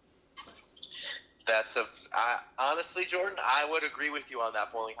 Honestly, Jordan, I would agree with you on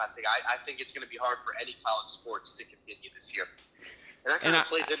that boiling hot take. I think it's going to be hard for any college sports to continue this year. And that kind of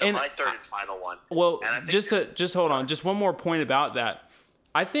plays into my third and final one. Well, just hold on. Just one more point about that.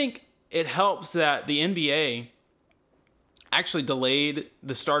 I think it helps that the NBA actually delayed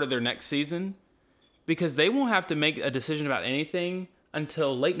the start of their next season because they won't have to make a decision about anything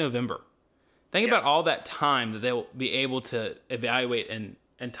until late November. Think about all that time that they'll be able to evaluate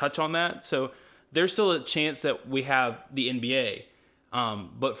and touch on that. So there's still a chance that we have the NBA.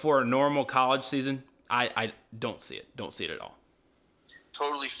 But for a normal college season, I don't see it. Don't see it at all.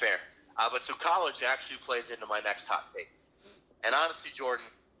 Totally fair. But so college actually plays into my next hot take. And honestly, Jordan,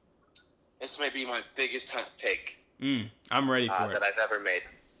 this may be my biggest hot take. I'm ready for it. That I've ever made.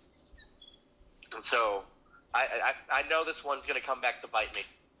 And so I know this one's going to come back to bite me.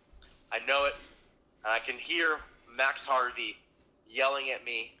 I know it. And I can hear Max Harvey yelling at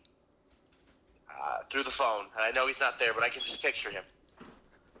me through the phone. And I know he's not there, but I can just picture him.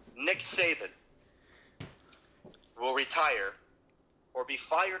 Nick Saban will retire or be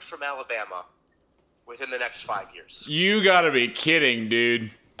fired from Alabama within the next 5 years. You gotta be kidding,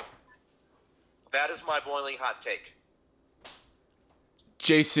 dude. That is my boiling hot take.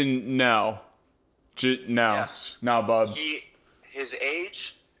 Jason, no. No. Yes. No, bub. His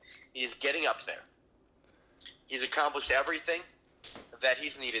age, he is getting up there. He's accomplished everything that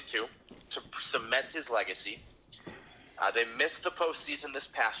he's needed to cement his legacy. They missed the postseason this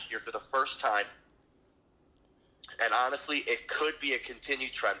past year for the first time. And honestly, it could be a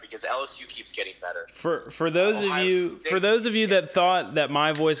continued trend because LSU keeps getting better. For those of you that thought that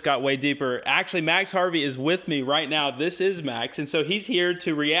my voice got way deeper, actually Max Harvey is with me right now. This is Max, and so he's here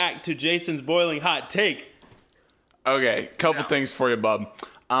to react to Jason's boiling hot take. Okay, couple things for you, bub.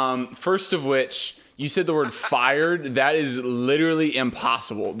 First of which, you said the word fired. That is literally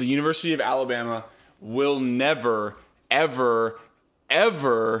impossible. The University of Alabama will never, ever,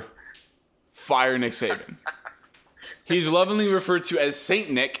 ever fire Nick Saban. He's lovingly referred to as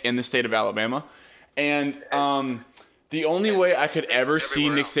Saint Nick in the state of Alabama. And the only way I could ever see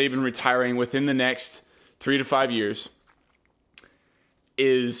Nick Saban retiring within the next 3 to 5 years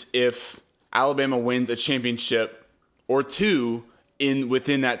is if Alabama wins a championship or two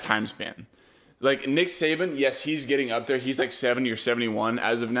within that time span. Like Nick Saban, yes, he's getting up there. He's like 70 or 71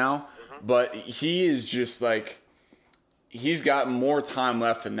 as of now. But he is just like, he's got more time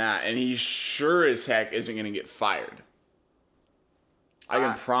left than that. And he sure as heck isn't going to get fired. I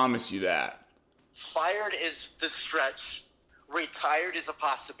can promise you that. Fired is the stretch. Retired is a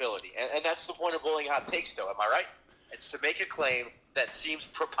possibility. And that's the point of boiling hot takes, though. Am I right? It's to make a claim that seems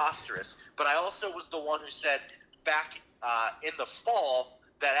preposterous. But I also was the one who said back in the fall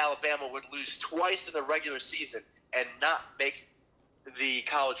that Alabama would lose twice in the regular season and not make the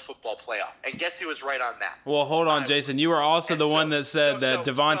college football playoff. And guess who was right on that? Well, hold on, Jason. You were also the one that said that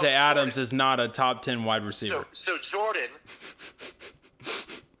Devontae Adams is not a top 10 wide receiver. So Jordan,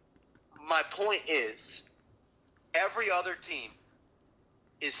 my point is Every other team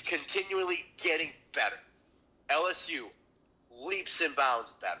is continually getting better. LSU, leaps and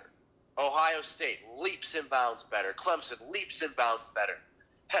bounds better. Ohio State, leaps and bounds better. Clemson, leaps and bounds better.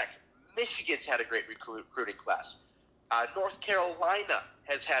 Heck, Michigan's had a great recruiting class. North Carolina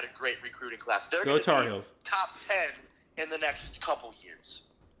has had a great recruiting class. They're going to be top 10 in the next couple years.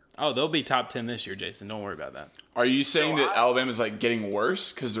 Oh, they'll be top 10 this year, Jason. Don't worry about that. Are you saying that Alabama's like getting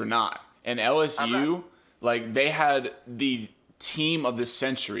worse? Because they're not. And LSU, like they had the team of the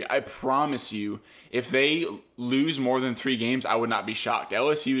century. I promise you, if they lose more than 3 games, I would not be shocked.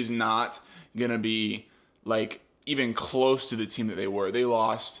 LSU is not going to be like even close to the team that they were. They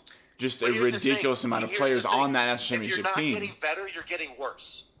lost just a ridiculous amount of players on that national championship team. If you're not getting better, you're getting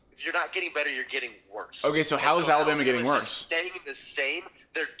worse. If you're not getting better, you're getting worse. Okay, so how is Alabama getting worse? Staying the same,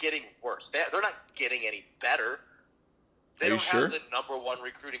 they're getting worse. They're not getting any better. They don't have the number 1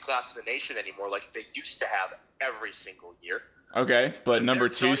 recruiting class in the nation anymore like they used to have every single year. Okay, but number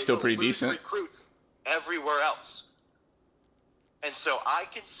 2 is still pretty decent. Recruits everywhere else. And so I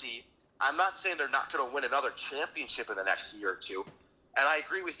can see, I'm not saying they're not going to win another championship in the next year or two. And I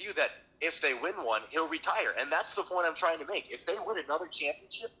agree with you that if they win one, he'll retire. And that's the point I'm trying to make. If they win another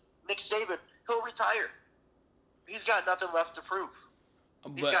championship, Nick Saban, he'll retire. He's got nothing left to prove.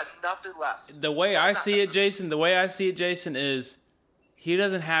 He's got nothing left. The way I see it, Jason, is he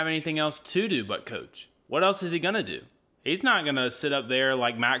doesn't have anything else to do but coach. What else is he going to do? He's not going to sit up there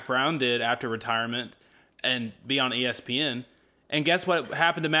like Mac Brown did after retirement and be on ESPN. And guess what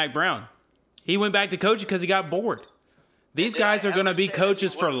happened to Mac Brown? He went back to coaching because he got bored. These guys are going to be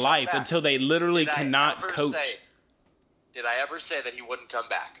coaches for life until they literally cannot coach. Did I ever say that he wouldn't come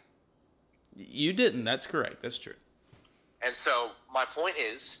back? You didn't. That's correct. That's true. And so my point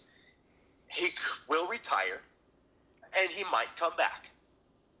is he will retire and he might come back.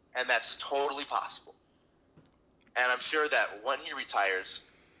 And that's totally possible. And I'm sure that when he retires,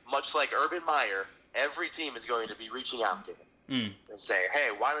 much like Urban Meyer, every team is going to be reaching out to him and saying, hey,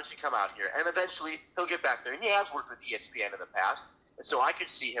 why don't you come out here? And eventually he'll get back there. And he has worked with ESPN in the past. And so I could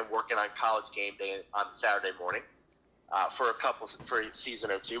see him working on College Game Day on Saturday morning for a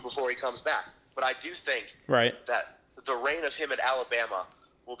season or 2 before he comes back. But I do think that the reign of him at Alabama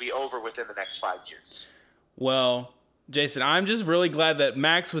will be over within the next 5 years. Well, Jason, I'm just really glad that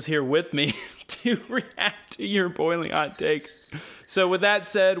Max was here with me to react to your boiling hot take. So with that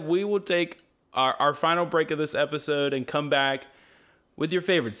said, we will take our final break of this episode and come back with your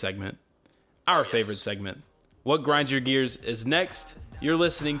favorite segment. Our favorite segment. What Grinds Your Gears is next. You're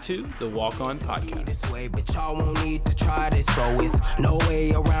listening to the Walk On Podcast. This way, but y'all won't need to try this, so it's no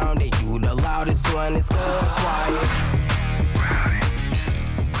way around it. You the loudest one, it's good quiet.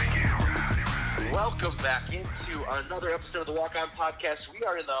 Welcome back into another episode of the Walk On Podcast. We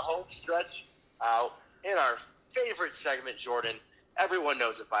are in the home stretch in our favorite segment, Jordan. Everyone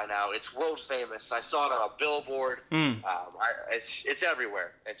knows it by now. It's world famous. I saw it on a billboard. It's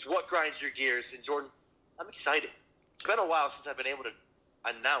everywhere. It's What Grinds Your Gears. And Jordan, I'm excited. It's been a while since I've been able to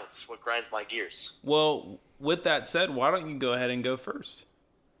announce what grinds my gears. Well, with that said, why don't you go ahead and go first?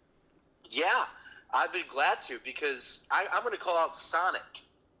 Yeah, I've been glad to because I'm going to call out Sonic.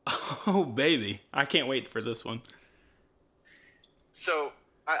 Oh, baby. I can't wait for this one. So,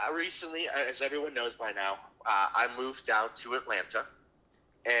 I recently, as everyone knows by now, I moved down to Atlanta,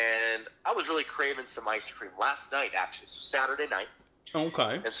 and I was really craving some ice cream last night, actually, so Saturday night.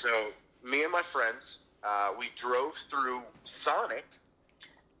 Okay. And so, me and my friends, we drove through Sonic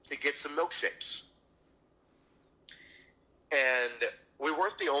to get some milkshakes. And we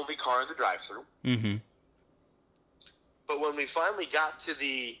weren't the only car in the drive-thru. Mm-hmm. But when we finally got to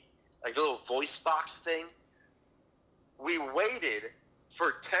the little voice box thing, we waited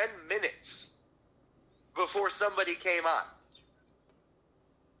for 10 minutes before somebody came on.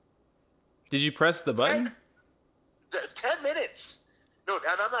 Did you press the button? 10 minutes. No,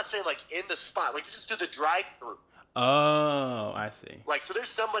 and I'm not saying in the spot. This is through the drive-thru. Oh, I see. So there's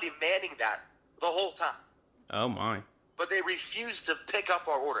somebody manning that the whole time. Oh, my. But they refused to pick up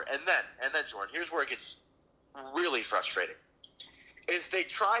our order. And then, Jordan, here's where it gets really frustrating, is they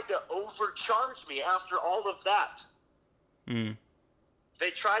tried to overcharge me after all of that. They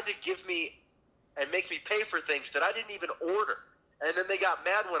tried to give me and make me pay for things that I didn't even order. And then they got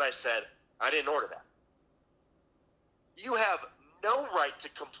mad when I said, I didn't order that. You have no right to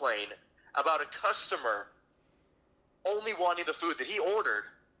complain about a customer only wanting the food that he ordered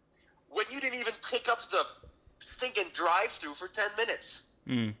when you didn't even pick up the stinking drive-thru for 10 minutes.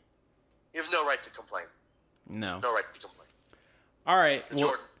 You have no right to complain. No. No right to complain. All right.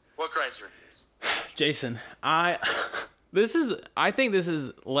 Jordan, what grinds your gears? Jason, I think this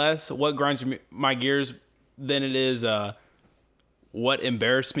is less what grinds my gears than it is what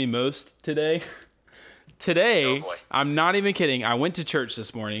embarrassed me most today. Today, I'm not even kidding. I went to church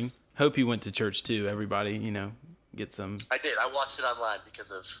this morning. Hope you went to church too, everybody. Get some. I did. I watched it online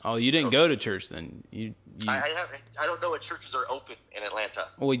because of. Oh, you didn't go to church then? I don't know what churches are open in Atlanta.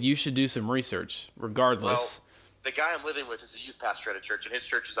 Well, you should do some research, regardless. Well, the guy I'm living with is a youth pastor at a church, and his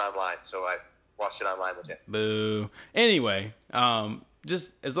church is online, so I watched it online with him. Boo. Anyway,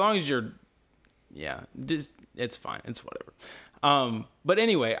 just as long as you're, just it's fine. It's whatever. But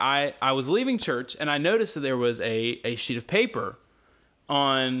anyway, I was leaving church, and I noticed that there was a sheet of paper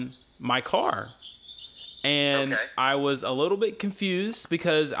on my car. And I was a little bit confused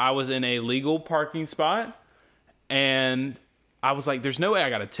because I was in a legal parking spot, and I was like, there's no way I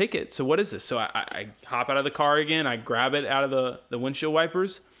got a ticket. So what is this? So I hop out of the car again. I grab it out of the windshield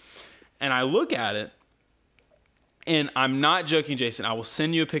wipers, and I look at it, and I'm not joking, Jason. I will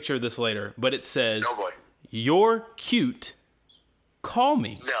send you a picture of this later, but it says, "You're cute. Call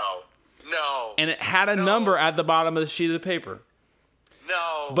me." No. And it had a number at the bottom of the sheet of the paper.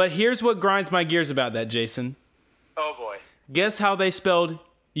 No. But here's what grinds my gears about that, Jason. Oh, boy. Guess how they spelled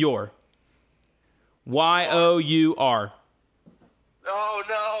your? Y-O-U-R.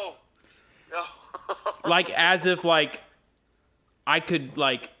 Oh, no. Like, as if, I could,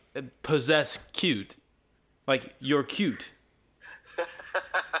 possess cute. Like, you're cute.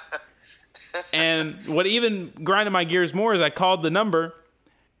 And what even grinded my gears more is I called the number,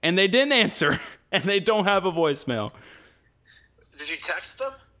 and they didn't answer, and they don't have a voicemail. Did you text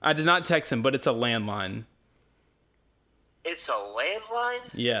them? I did not text them, but it's a landline. It's a landline?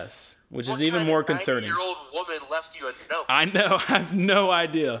 Yes, which is even more concerning. What 90-year-old woman left you a note? I know. I have no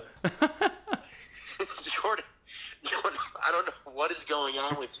idea. Jordan, I don't know what is going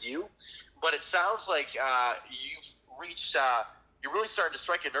on with you, but it sounds like you've reached, you're really starting to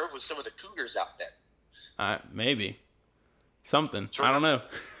strike a nerve with some of the cougars out there. Maybe. Something. Jordan, I don't know.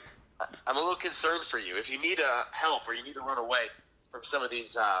 I'm a little concerned for you. If you need help or you need to run away from some of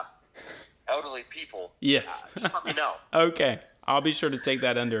these elderly people, yes. Just let me know. Okay. I'll be sure to take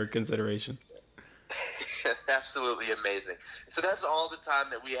that under consideration. Absolutely amazing. So that's all the time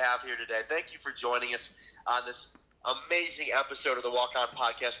that we have here today. Thank you for joining us on this amazing episode of the Walk On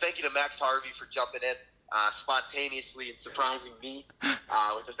Podcast. Thank you to Max Harvey for jumping in spontaneously and surprising me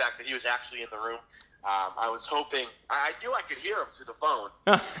with the fact that he was actually in the room. I was hoping – I knew I could hear him through the phone.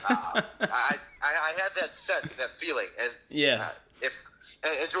 I had that sense, that feeling. And yeah.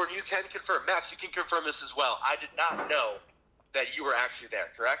 And Jordan, you can confirm. Max, you can confirm this as well. I did not know that you were actually there,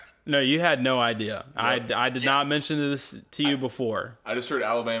 correct? No, you had no idea. Yep. I did not mention this to you before. I just heard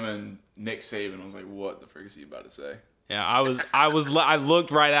Alabama and Nick Saban. I was like, what the frick is he about to say? Yeah, I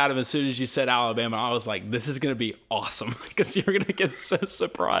looked right at him as soon as you said Alabama. I was like, this is going to be awesome because you're going to get so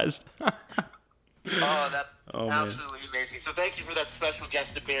surprised. Oh, that's absolutely amazing. So thank you for that special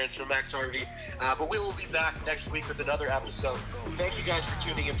guest appearance from Max Harvey. But we will be back next week with another episode. Thank you guys for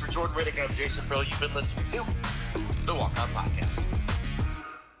tuning in. For Jordan Riddick, I'm Jason Brill. You've been listening to the Walk On Podcast.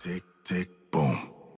 Tick, tick, boom.